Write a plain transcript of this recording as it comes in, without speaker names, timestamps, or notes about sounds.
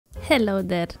Hello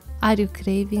there! Are you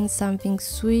craving something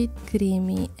sweet,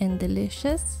 creamy and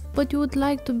delicious, but you would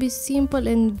like to be simple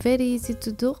and very easy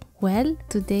to do? Well,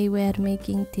 today we are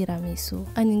making tiramisu,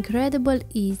 an incredible,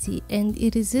 easy and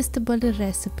irresistible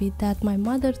recipe that my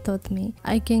mother taught me.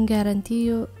 I can guarantee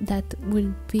you that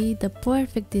will be the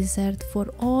perfect dessert for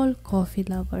all coffee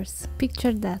lovers.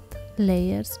 Picture that.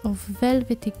 Layers of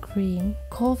velvety cream,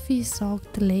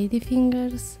 coffee-soaked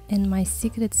ladyfingers, and my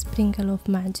secret sprinkle of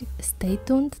magic. Stay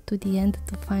tuned to the end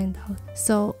to find out.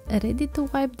 So, ready to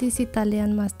wipe this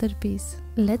Italian masterpiece?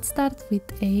 Let's start with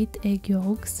 8 egg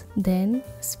yolks, then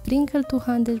sprinkle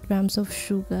 200 grams of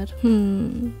sugar.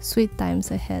 Sweet times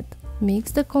ahead.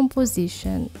 Mix the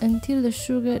composition until the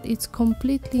sugar is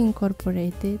completely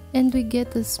incorporated and we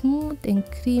get a smooth and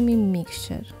creamy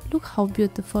mixture. Look how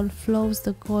beautiful flows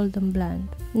the golden blend.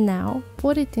 Now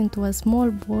pour it into a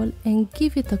small bowl and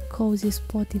give it a cozy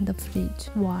spot in the fridge.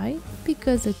 Why?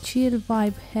 Because a chill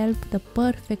vibe helps the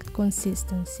perfect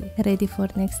consistency. Ready for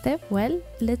next step? Well,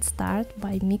 let's start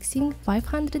by mixing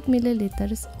 500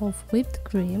 milliliters of whipped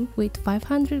cream with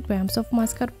 500 grams of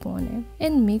mascarpone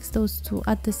and mix those two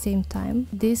at the same time.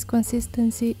 This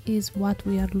consistency is what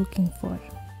we are looking for.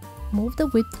 Move the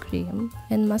whipped cream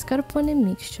and mascarpone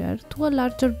mixture to a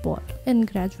larger bowl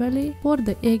and gradually pour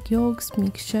the egg yolks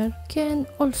mixture can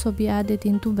also be added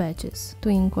into batches. To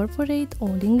incorporate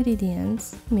all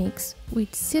ingredients, mix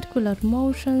with circular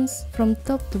motions from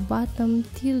top to bottom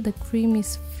till the cream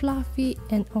is fluffy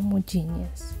and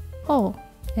homogeneous. Oh,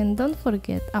 and don't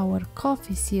forget our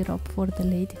coffee syrup for the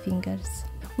ladyfingers.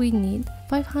 We need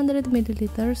 500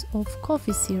 milliliters of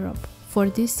coffee syrup. For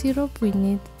this syrup we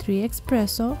need 3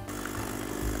 espresso,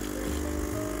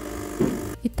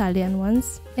 Italian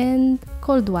ones, and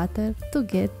cold water to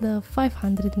get the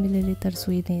 500 milliliters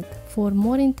we need. For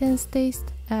more intense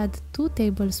taste, add 2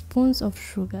 tablespoons of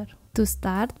sugar. To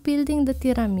start building the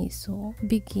tiramisu,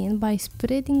 begin by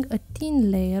spreading a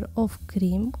thin layer of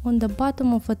cream on the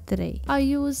bottom of a tray. I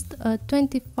used a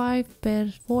 25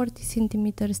 by 40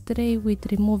 cm tray with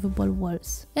removable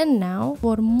walls. And now,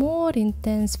 for more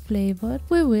intense flavor,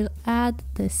 we will add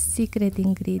the secret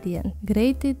ingredient,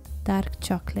 grated dark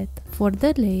chocolate. For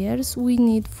the layers, we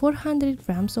need 400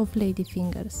 grams of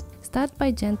ladyfingers. Start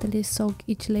by gently soak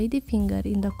each ladyfinger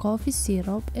in the coffee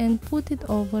syrup and put it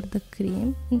over the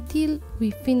cream until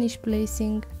we finish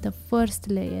placing the first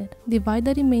layer. Divide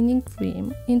the remaining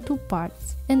cream in 2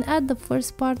 parts and add the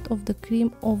first part of the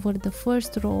cream over the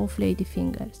first row of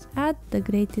ladyfingers. Add the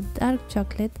grated dark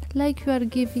chocolate like you are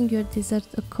giving your dessert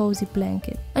a cozy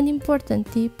blanket. An important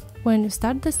tip: when you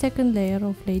start the second layer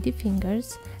of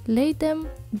ladyfingers, lay them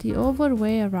the other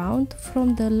way around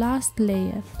from the last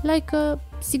layer, like a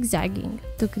zigzagging.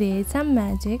 To create some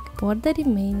magic, pour the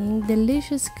remaining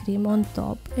delicious cream on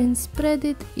top and spread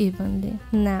it evenly.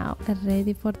 Now,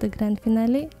 ready for the grand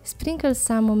finale? Sprinkle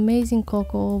some amazing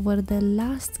cocoa over the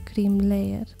last cream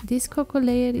layer. This cocoa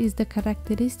layer is the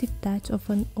characteristic touch of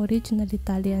an original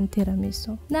Italian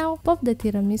tiramisu. Now, pop the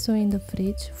tiramisu in the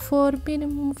fridge for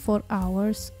minimum 4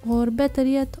 hours or better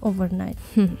yet, overnight.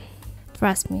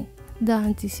 Trust me, the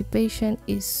anticipation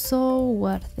is so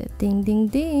worth it. Ding ding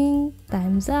ding!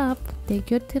 Time's up! Take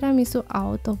your tiramisu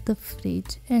out of the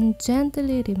fridge and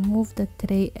gently remove the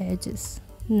tray edges.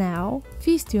 Now,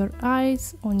 feast your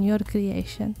eyes on your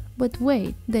creation. But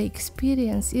wait, the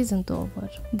experience isn't over.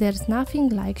 There's nothing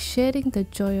like sharing the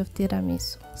joy of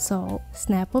tiramisu. So,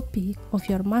 snap a pic of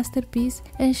your masterpiece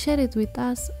and share it with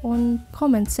us on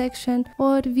comment section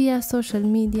or via social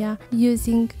media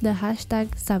using the hashtag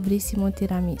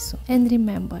 #SavrissimoTiramisu. And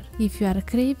remember, if you are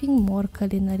craving more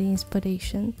culinary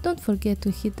inspiration, don't forget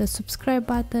to hit the subscribe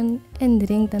button and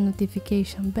ring the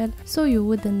notification bell so you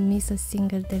wouldn't miss a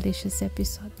single delicious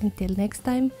episode. Until next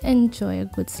time, enjoy a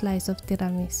good slice of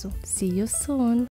tiramisu. See you soon!